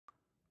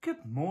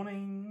Good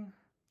morning,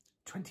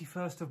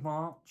 21st of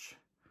March.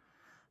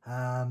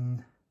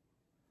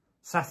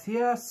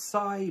 Sathya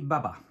Sai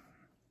Baba.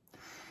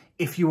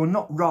 If you will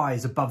not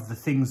rise above the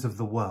things of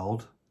the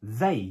world,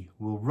 they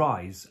will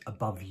rise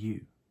above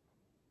you.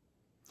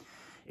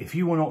 If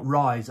you will not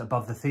rise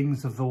above the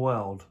things of the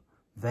world,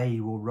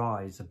 they will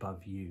rise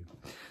above you.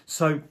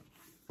 So,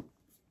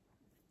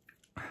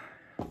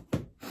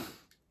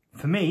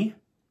 for me,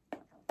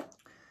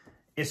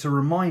 it's a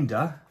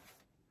reminder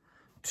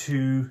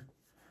to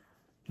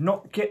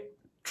not get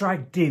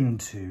dragged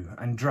into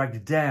and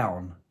dragged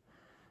down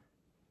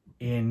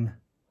in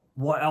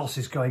what else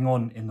is going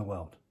on in the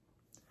world.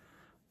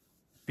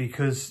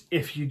 Because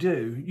if you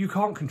do, you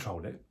can't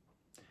control it.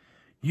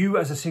 You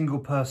as a single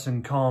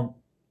person can't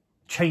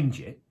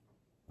change it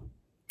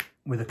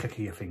with a click of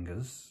your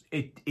fingers.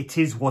 It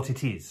is what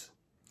it is.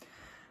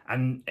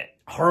 And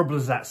horrible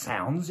as that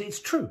sounds,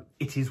 it's true.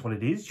 It is what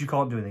it is. You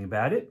can't do anything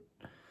about it.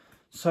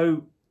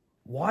 So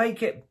why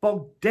get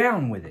bogged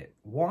down with it?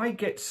 Why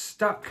get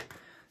stuck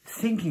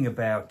thinking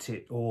about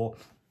it or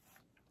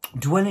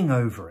dwelling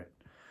over it?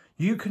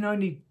 You can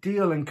only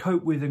deal and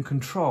cope with and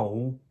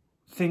control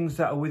things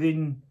that are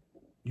within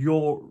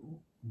your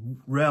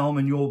realm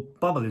and your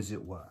bubble, as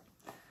it were.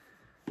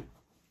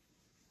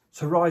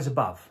 So rise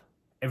above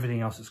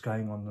everything else that's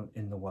going on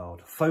in the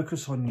world.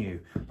 Focus on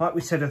you. Like we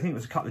said, I think it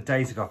was a couple of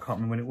days ago, I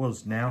can't remember when it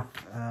was now.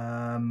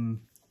 I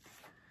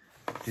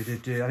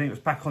think it was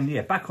back on the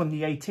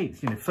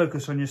 18th. You know,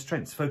 focus on your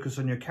strengths, focus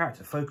on your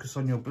character, focus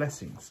on your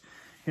blessings.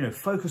 You know,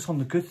 focus on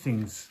the good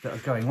things that are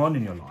going on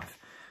in your life.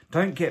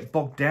 Don't get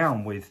bogged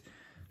down with,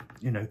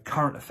 you know,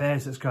 current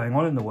affairs that's going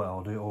on in the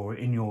world or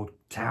in your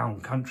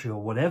town, country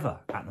or whatever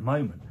at the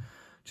moment.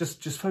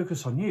 Just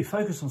focus on you.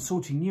 Focus on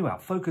sorting you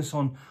out. Focus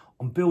on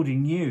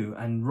building you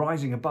and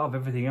rising above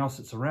everything else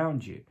that's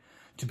around you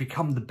to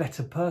become the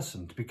better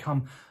person, to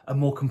become a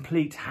more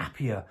complete,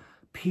 happier,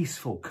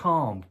 peaceful,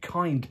 calm,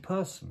 kind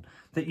person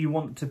that you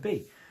want to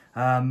be.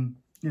 You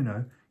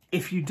know,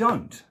 if you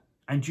don't,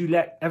 and you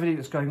let everything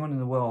that's going on in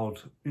the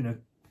world, you know,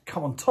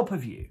 come on top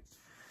of you,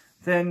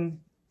 then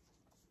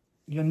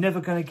you're never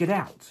going to get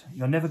out.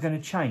 You're never going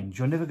to change.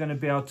 You're never going to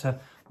be able to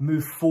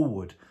move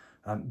forward,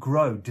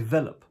 grow,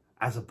 develop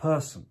as a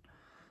person.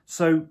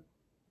 So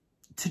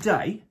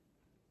today,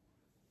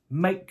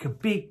 make a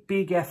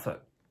big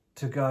effort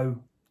to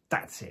go,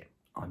 that's it.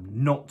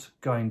 I'm not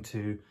going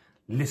to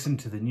listen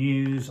to the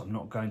news. I'm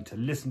not going to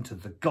listen to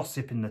the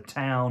gossip in the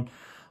town.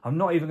 I'm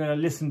not even going to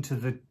listen to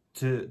the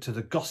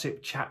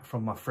gossip chat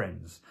from my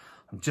friends.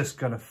 I'm just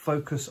going to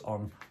focus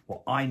on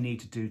what I need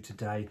to do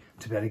today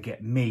to be able to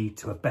get me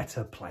to a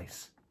better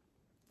place.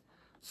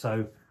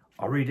 So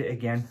I'll read it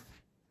again.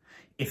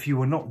 If you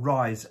will not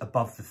rise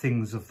above the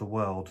things of the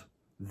world,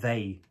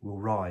 they will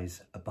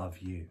rise above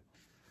you.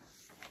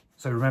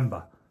 So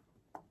remember,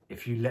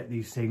 if you let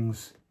these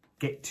things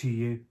get to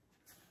you,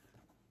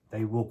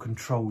 they will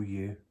control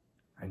you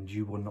and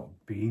you will not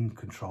be in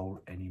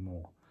control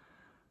anymore.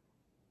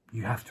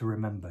 You have to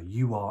remember,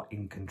 you are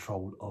in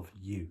control of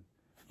you.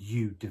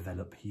 You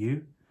develop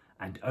you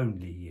and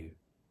only you.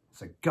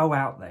 So go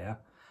out there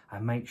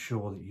and make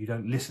sure that you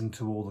don't listen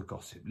to all the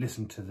gossip,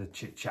 listen to the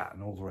chit chat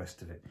and all the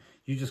rest of it.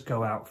 You just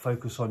go out,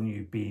 focus on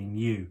you being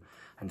you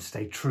and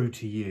stay true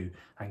to you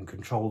and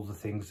control the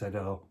things that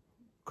are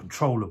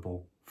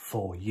controllable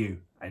for you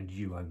and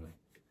you only.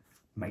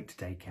 Make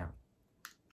today count.